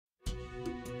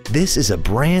This is a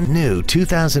brand new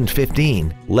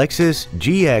 2015 Lexus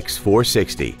GX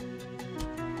 460.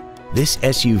 This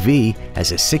SUV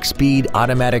has a 6-speed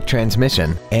automatic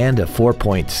transmission and a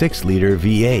 4.6-liter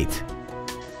V8.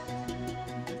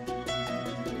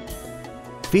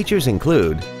 Features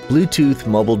include Bluetooth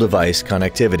mobile device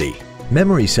connectivity,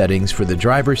 memory settings for the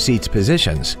driver's seat's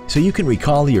positions so you can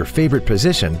recall your favorite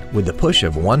position with the push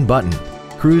of one button,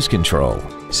 cruise control,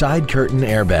 side curtain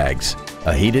airbags,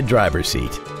 a heated driver's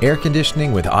seat, air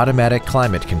conditioning with automatic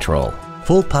climate control,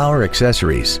 full power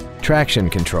accessories, traction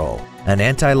control, an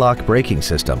anti-lock braking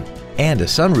system, and a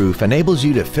sunroof enables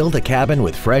you to fill the cabin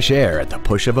with fresh air at the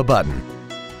push of a button.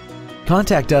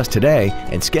 Contact us today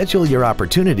and schedule your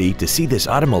opportunity to see this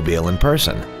automobile in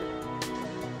person.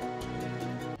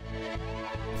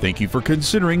 Thank you for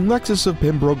considering Lexus of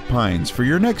Pembroke Pines for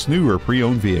your next new or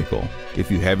pre-owned vehicle.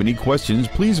 If you have any questions,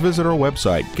 please visit our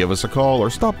website, give us a call, or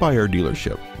stop by our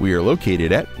dealership. We are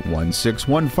located at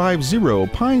 16150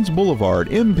 Pines Boulevard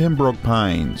in Pembroke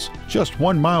Pines, just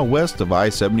 1 mile west of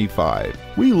I-75.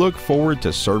 We look forward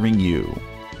to serving you.